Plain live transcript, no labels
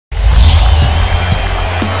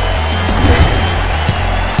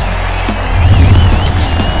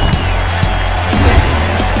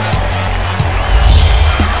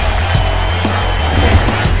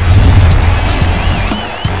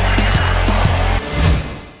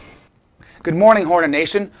Good morning, Hornet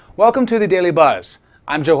Nation. Welcome to the Daily Buzz.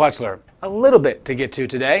 I'm Joe Hutzler. A little bit to get to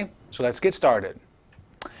today, so let's get started.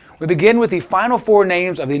 We begin with the final four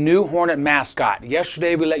names of the new Hornet mascot.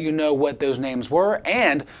 Yesterday we let you know what those names were,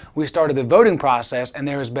 and we started the voting process, and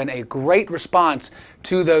there has been a great response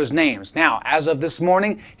to those names. Now, as of this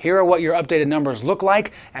morning, here are what your updated numbers look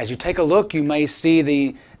like. As you take a look, you may see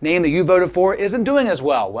the name that you voted for isn't doing as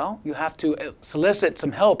well. Well, you have to solicit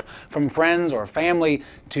some help from friends or family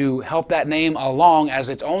to help that name along, as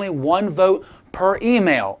it's only one vote per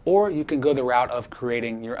email, or you can go the route of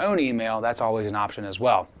creating your own email. That's always an option as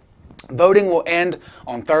well. Voting will end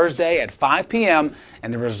on Thursday at 5 p.m.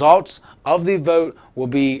 and the results of the vote will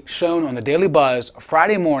be shown on the Daily Buzz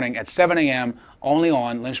Friday morning at 7 a.m. only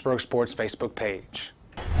on Lynchburg Sports Facebook page.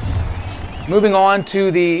 Moving on to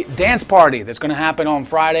the dance party that's going to happen on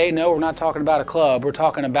Friday. No, we're not talking about a club. We're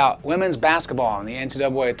talking about women's basketball in the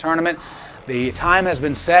NCAA tournament. The time has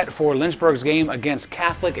been set for Lynchburg's game against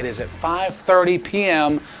Catholic. It is at 5:30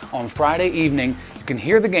 p.m. on Friday evening. You can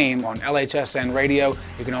hear the game on LHSN radio.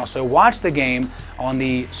 You can also watch the game on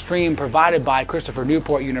the stream provided by Christopher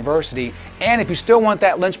Newport University. And if you still want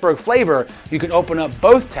that Lynchburg flavor, you can open up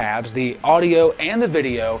both tabs, the audio and the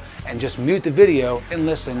video, and just mute the video and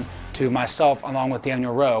listen to myself along with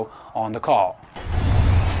Daniel Rowe on the call.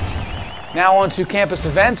 Now on to campus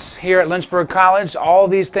events here at Lynchburg College. All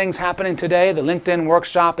these things happening today. The LinkedIn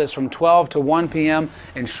workshop is from 12 to 1 p.m.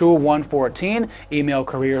 in Shul 114. Email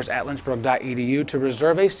careers@lynchburg.edu to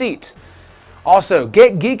reserve a seat. Also,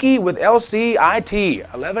 get geeky with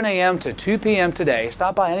LCIT, 11 a.m. to 2 p.m. today.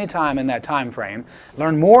 Stop by any time in that time frame.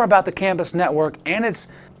 Learn more about the campus network and its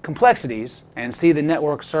complexities, and see the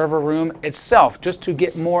network server room itself, just to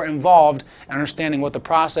get more involved in understanding what the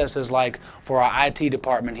process is like for our IT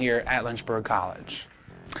department here at Lynchburg College.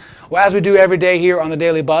 Well, as we do every day here on the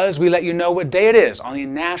Daily Buzz, we let you know what day it is on the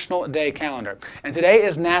National Day calendar. And today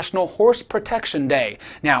is National Horse Protection Day.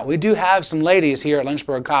 Now, we do have some ladies here at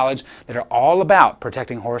Lynchburg College that are all about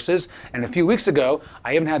protecting horses. And a few weeks ago,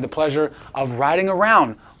 I even had the pleasure of riding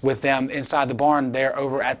around with them inside the barn there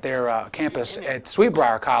over at their campus at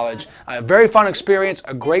Sweetbriar College. A very fun experience,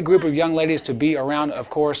 a great group of young ladies to be around, of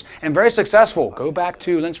course, and very successful. Go back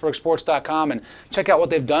to lynchburgsports.com and check out what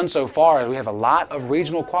they've done so far. We have a lot of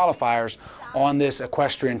regional qualifiers on this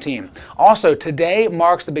equestrian team. Also, today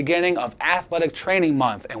marks the beginning of Athletic Training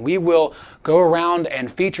Month, and we will go around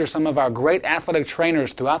and feature some of our great athletic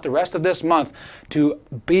trainers throughout the rest of this month to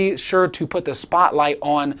be sure to put the spotlight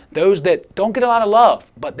on those that don't get a lot of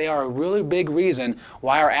love, but they are a really big reason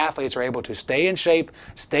why our athletes are able to stay in shape,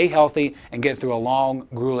 stay healthy, and get through a long,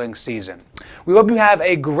 grueling season. We hope you have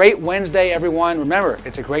a great Wednesday, everyone. Remember,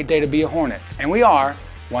 it's a great day to be a Hornet, and we are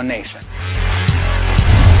one nation.